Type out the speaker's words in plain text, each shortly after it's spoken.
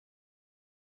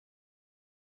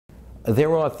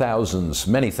There are thousands,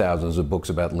 many thousands of books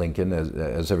about Lincoln,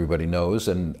 as everybody knows,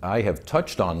 and I have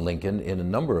touched on Lincoln in a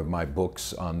number of my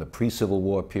books on the pre-Civil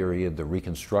War period, the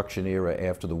Reconstruction era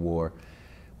after the war.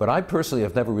 But I personally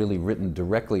have never really written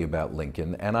directly about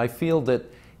Lincoln, and I feel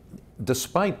that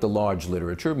despite the large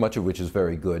literature, much of which is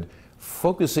very good,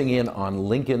 focusing in on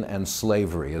Lincoln and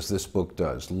slavery, as this book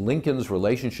does, Lincoln's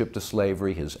relationship to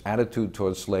slavery, his attitude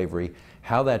towards slavery,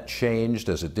 how that changed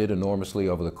as it did enormously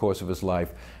over the course of his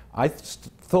life, I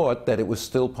thought that it was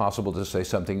still possible to say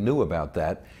something new about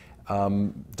that,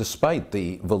 despite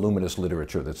the voluminous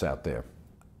literature that's out there.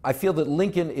 I feel that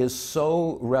Lincoln is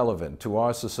so relevant to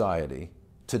our society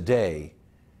today,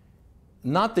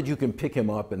 not that you can pick him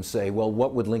up and say, well,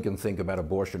 what would Lincoln think about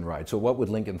abortion rights, or what would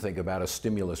Lincoln think about a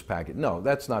stimulus package? No,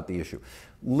 that's not the issue.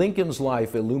 Lincoln's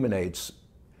life illuminates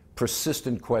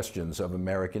persistent questions of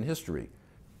American history.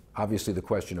 Obviously, the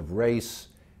question of race,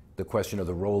 the question of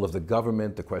the role of the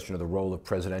government, the question of the role of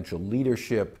presidential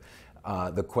leadership,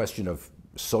 the question of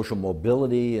social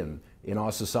mobility in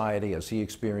our society as he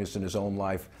experienced in his own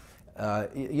life.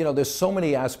 You know, there's so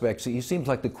many aspects. He seems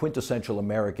like the quintessential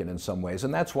American in some ways,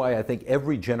 and that's why I think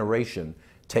every generation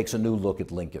takes a new look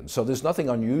at Lincoln. So there's nothing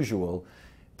unusual,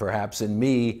 perhaps, in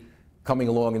me coming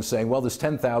along and saying, well, there's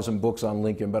 10,000 books on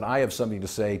Lincoln, but I have something to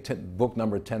say, book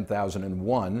number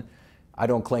 10,001. I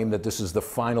don't claim that this is the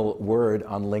final word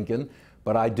on Lincoln,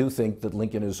 but I do think that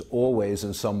Lincoln is always,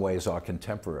 in some ways, our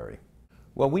contemporary.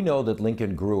 Well, we know that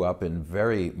Lincoln grew up in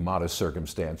very modest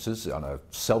circumstances on a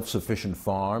self-sufficient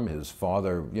farm. His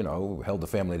father, you know, held the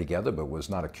family together but was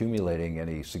not accumulating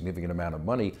any significant amount of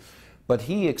money. But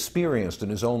he experienced in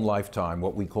his own lifetime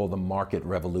what we call the market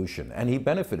revolution, and he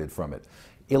benefited from it.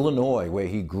 Illinois, where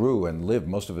he grew and lived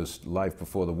most of his life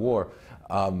before the war,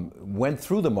 went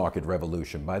through the market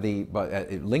revolution.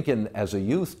 Lincoln, as a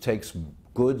youth, takes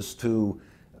goods to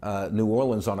New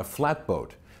Orleans on a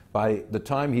flatboat. By the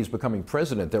time he's becoming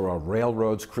president, there are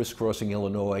railroads crisscrossing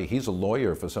Illinois. He's a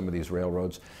lawyer for some of these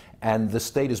railroads, and the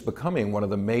state is becoming one of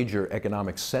the major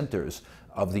economic centers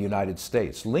of the United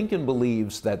States. Lincoln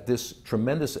believes that this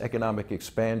tremendous economic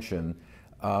expansion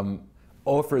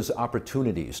offers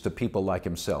opportunities to people like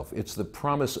himself. It's the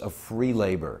promise of free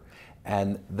labor.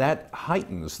 And that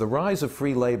heightens, the rise of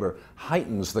free labor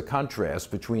heightens the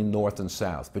contrast between North and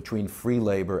South, between free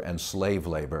labor and slave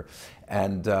labor.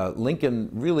 And Lincoln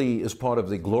really is part of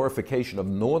the glorification of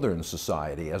Northern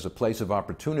society as a place of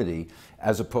opportunity,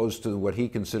 as opposed to what he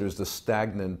considers the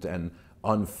stagnant and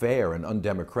unfair and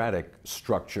undemocratic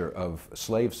structure of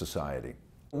slave society.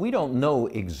 We don't know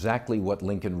exactly what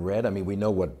Lincoln read. I mean, we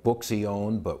know what books he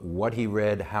owned, but what he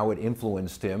read, how it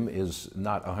influenced him is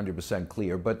not 100%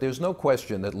 clear. But there's no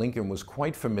question that Lincoln was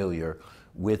quite familiar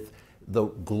with the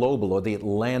global or the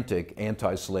Atlantic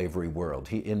anti-slavery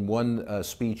world. In one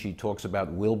speech, he talks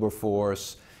about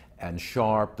Wilberforce and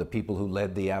Sharp, the people who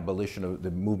led the abolition of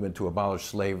the movement to abolish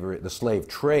slavery, the slave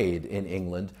trade in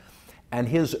England. And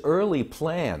his early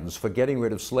plans for getting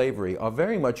rid of slavery are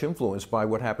very much influenced by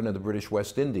what happened in the British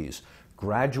West Indies.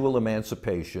 Gradual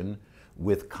emancipation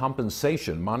with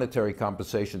compensation, monetary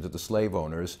compensation to the slave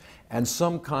owners, and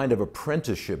some kind of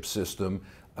apprenticeship system,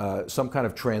 some kind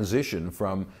of transition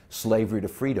from slavery to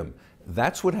freedom.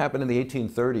 That's what happened in the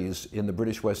 1830s in the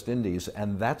British West Indies,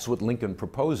 and that's what Lincoln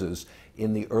proposes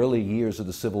in the early years of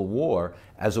the Civil War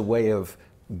as a way of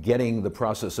getting the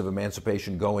process of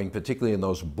emancipation going, particularly in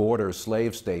those border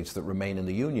slave states that remain in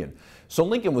the Union. So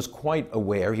Lincoln was quite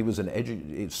aware. He was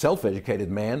a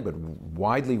self-educated man, but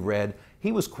widely read.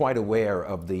 He was quite aware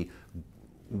of the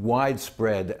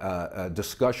widespread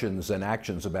discussions and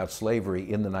actions about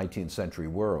slavery in the 19th century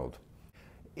world.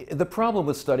 The problem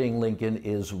with studying Lincoln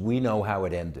is we know how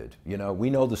it ended. You know, we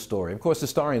know the story. Of course,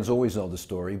 historians always know the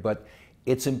story, but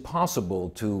it's impossible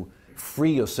to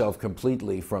free yourself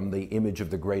completely from the image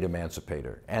of the great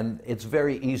emancipator. And it's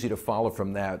very easy to follow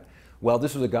from that, well,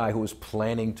 this was a guy who was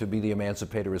planning to be the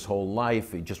emancipator his whole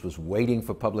life. He just was waiting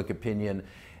for public opinion.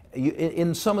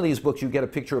 In some of these books, you get a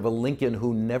picture of a Lincoln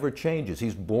who never changes.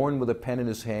 He's born with a pen in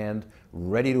his hand,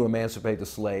 ready to emancipate the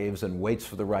slaves, and waits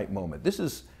for the right moment. This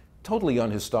is totally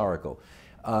unhistorical.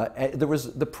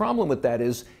 The problem with that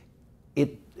is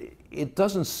it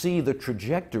doesn't see the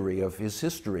trajectory of his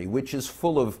history, which is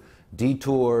full of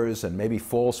detours and maybe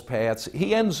false paths.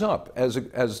 He ends up as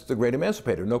the great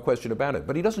emancipator, no question about it.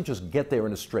 But he doesn't just get there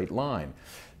in a straight line.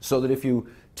 So that if you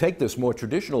take this more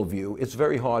traditional view, it's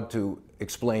very hard to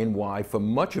explain why, for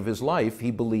much of his life,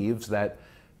 he believes that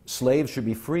slaves should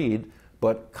be freed,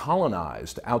 but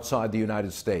colonized outside the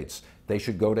United States. They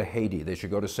should go to Haiti. They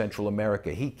should go to Central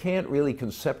America. He can't really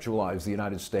conceptualize the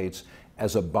United States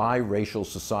as a biracial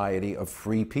society of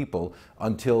free people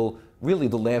until really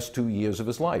the last 2 years of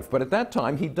his life. But at that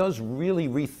time, he does really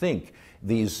rethink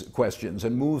these questions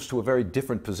and moves to a very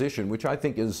different position, which I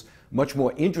think is much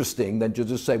more interesting than to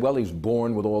just say, well, he's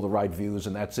born with all the right views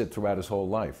and that's it throughout his whole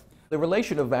life. The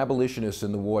relation of abolitionists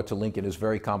in the war to Lincoln is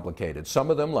very complicated. Some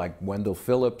of them, like Wendell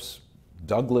Phillips,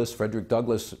 Frederick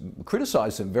Douglass,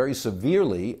 criticized him very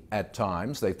severely at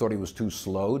times. They thought he was too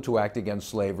slow to act against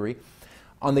slavery.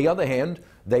 On the other hand,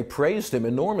 they praised him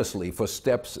enormously for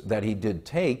steps that he did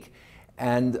take.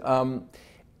 And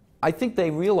I think they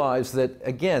realized that,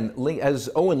 again, as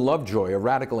Owen Lovejoy, a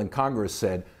radical in Congress,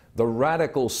 said, the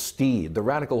radical steed, the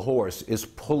radical horse, is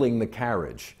pulling the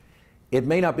carriage. It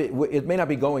may not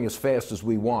be going as fast as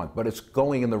we want, but it's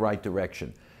going in the right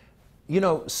direction. You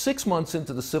know, 6 months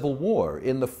into the Civil War,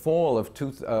 in the fall of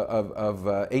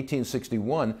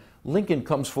 1861, Lincoln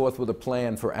comes forth with a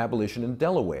plan for abolition in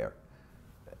Delaware.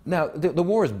 Now, the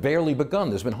war has barely begun.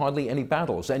 There's been hardly any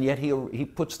battles, and yet he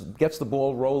gets the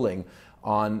ball rolling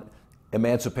on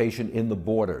emancipation in the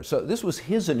border. So this was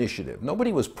his initiative.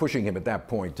 Nobody was pushing him at that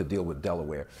point to deal with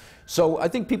Delaware. So I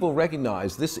think people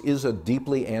recognize this is a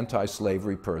deeply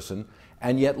anti-slavery person,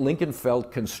 and yet Lincoln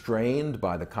felt constrained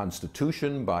by the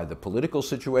Constitution, by the political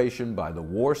situation, by the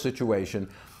war situation,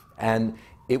 and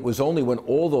it was only when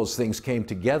all those things came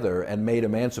together and made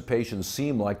emancipation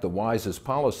seem like the wisest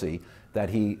policy that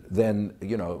he then,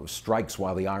 you know, strikes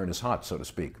while the iron is hot, so to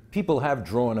speak. People have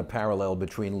drawn a parallel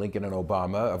between Lincoln and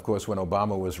Obama. Of course, when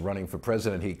Obama was running for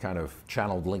president, he kind of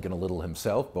channeled Lincoln a little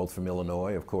himself, both from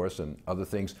Illinois, of course, and other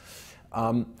things.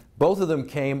 Both of them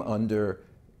came under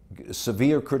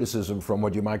severe criticism from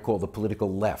what you might call the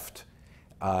political left.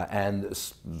 And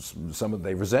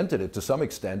they resented it to some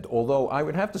extent, although I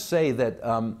would have to say that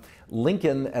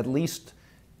Lincoln at least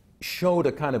showed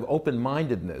a kind of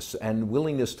open-mindedness and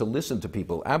willingness to listen to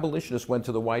people. Abolitionists went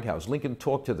to the White House. Lincoln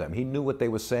talked to them. He knew what they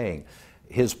were saying.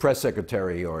 His press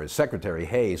secretary, or his secretary,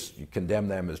 Hayes, condemned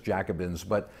them as Jacobins,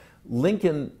 but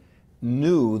Lincoln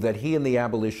knew that he and the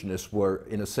abolitionists were,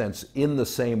 in a sense, in the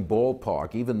same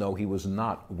ballpark, even though he was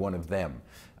not one of them.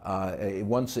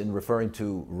 Once, in referring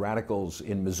to radicals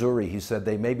in Missouri, he said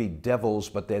they may be devils,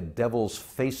 but they're devils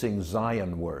facing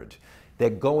Zionward. They're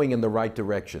going in the right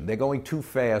direction. They're going too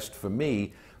fast for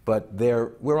me, but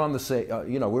we're on the same,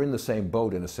 we're in the same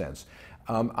boat in a sense.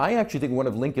 I actually think one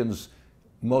of Lincoln's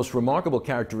most remarkable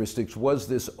characteristics was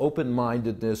this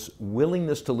open-mindedness,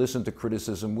 willingness to listen to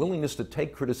criticism, willingness to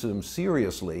take criticism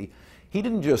seriously. He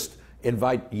didn't just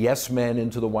invite yes men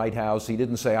into the White House. He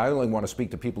didn't say, I only want to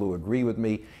speak to people who agree with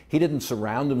me. He didn't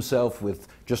surround himself with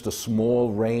just a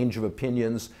small range of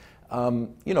opinions.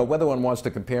 Whether one wants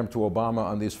to compare him to Obama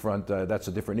on this front, that's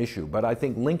a different issue. But I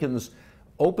think Lincoln's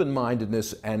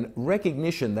open-mindedness and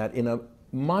recognition that in a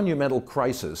monumental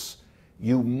crisis,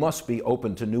 you must be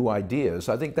open to new ideas,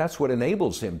 I think that's what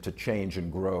enables him to change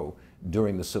and grow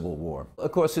during the Civil War.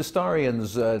 Of course,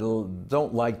 historians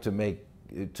don't like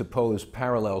to pose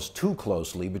parallels too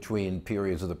closely between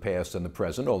periods of the past and the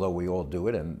present, although we all do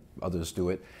it and others do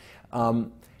it.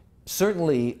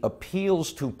 Certainly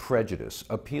appeals to prejudice,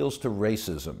 appeals to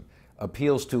racism,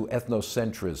 appeals to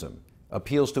ethnocentrism,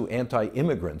 appeals to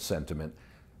anti-immigrant sentiment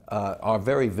are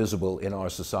very visible in our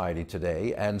society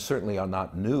today and certainly are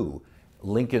not new.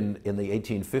 Lincoln in the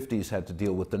 1850s had to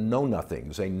deal with the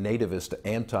Know-Nothings, a nativist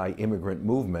anti-immigrant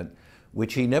movement,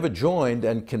 which he never joined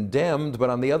and condemned, but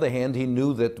on the other hand, he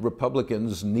knew that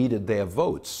Republicans needed their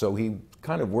votes, so he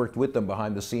kind of worked with them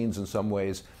behind the scenes in some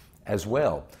ways as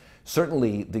well.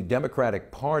 Certainly, the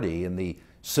Democratic Party in the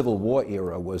Civil War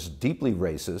era was deeply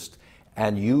racist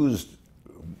and used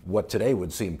what today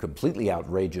would seem completely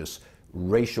outrageous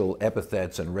racial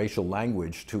epithets and racial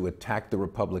language to attack the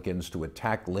Republicans, to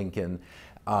attack Lincoln.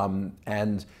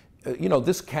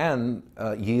 This can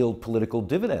yield political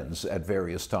dividends at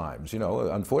various times.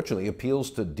 Unfortunately, appeals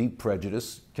to deep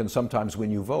prejudice can sometimes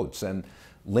win you votes. And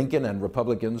Lincoln and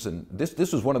Republicans, and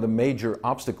this was one of the major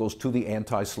obstacles to the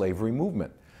anti-slavery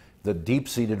movement. The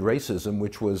deep-seated racism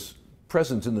which was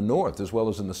present in the North as well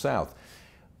as in the South.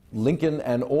 Lincoln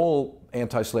and all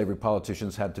anti-slavery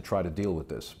politicians had to try to deal with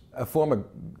this. A former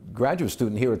graduate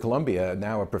student here at Columbia,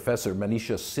 now a professor,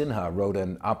 Manisha Sinha, wrote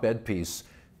an op-ed piece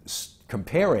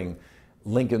comparing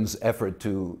Lincoln's effort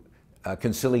to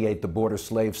conciliate the border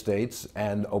slave states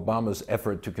and Obama's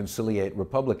effort to conciliate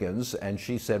Republicans, and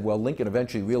she said, well, Lincoln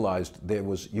eventually realized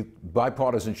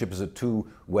bipartisanship is a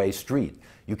two-way street.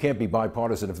 You can't be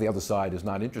bipartisan if the other side is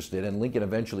not interested, and Lincoln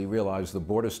eventually realized the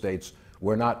border states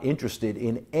were not interested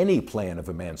in any plan of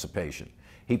emancipation.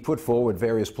 He put forward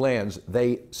various plans.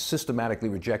 They systematically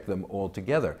reject them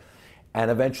altogether. And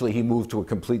eventually he moved to a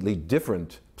completely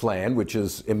different plan, which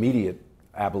is immediate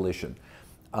abolition.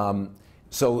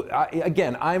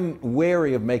 Again, I'm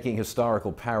wary of making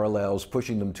historical parallels,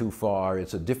 pushing them too far.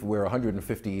 We're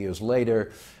 150 years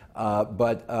later,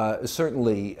 but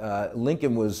certainly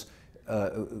Lincoln was,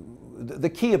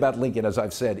 the key about Lincoln, as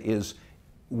I've said, is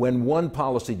when one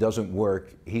policy doesn't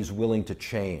work, he's willing to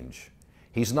change.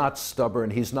 He's not stubborn,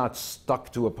 he's not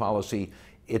stuck to a policy.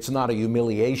 It's not a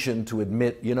humiliation to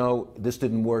admit, you know, this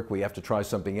didn't work, we have to try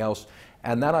something else.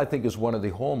 And that, I think, is one of the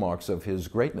hallmarks of his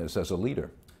greatness as a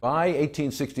leader. By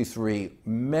 1863,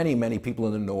 many, many people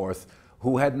in the North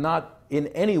who had not in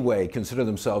any way considered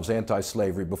themselves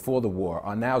anti-slavery before the war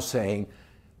are now saying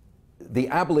the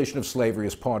abolition of slavery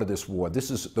is part of this war.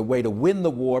 This is the way to win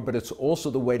the war, but it's also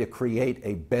the way to create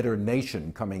a better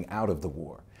nation coming out of the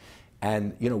war.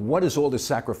 And, you know, what is all this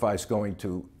sacrifice going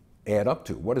to add up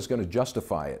to? What is going to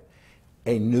justify it?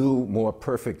 A new, more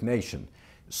perfect nation.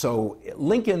 So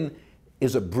Lincoln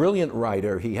is a brilliant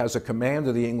writer. He has a command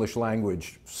of the English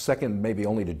language, second maybe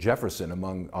only to Jefferson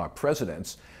among our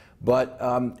presidents. But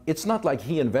it's not like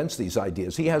he invents these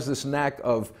ideas. He has this knack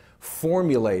of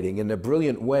formulating in a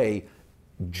brilliant way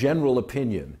general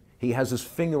opinion. He has his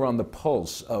finger on the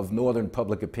pulse of Northern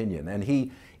public opinion, and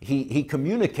he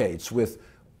communicates with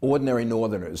ordinary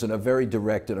Northerners in a very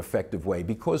direct and effective way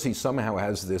because he somehow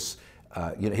has this,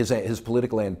 you know, his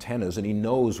political antennas, and he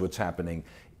knows what's happening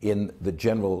in the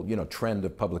general, you know, trend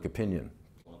of public opinion.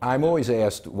 I'm always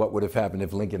asked what would have happened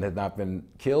if Lincoln had not been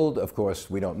killed. Of course,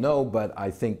 we don't know, but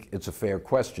I think it's a fair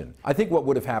question. I think what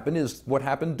would have happened is what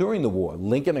happened during the war.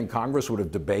 Lincoln and Congress would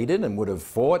have debated and would have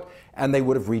fought, and they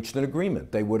would have reached an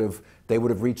agreement. They would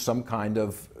have reached some kind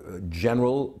of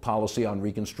general policy on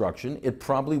Reconstruction. It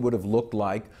probably would have looked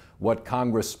like what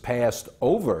Congress passed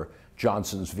over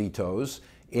Johnson's vetoes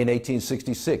in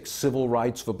 1866. Civil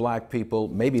rights for black people,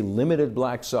 maybe limited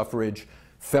black suffrage,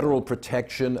 federal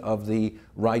protection of the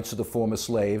rights of the former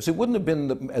slaves. It wouldn't have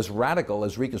been as radical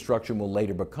as Reconstruction will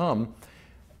later become.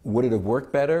 Would it have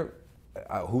worked better?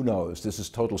 Who knows? This is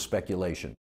total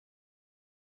speculation.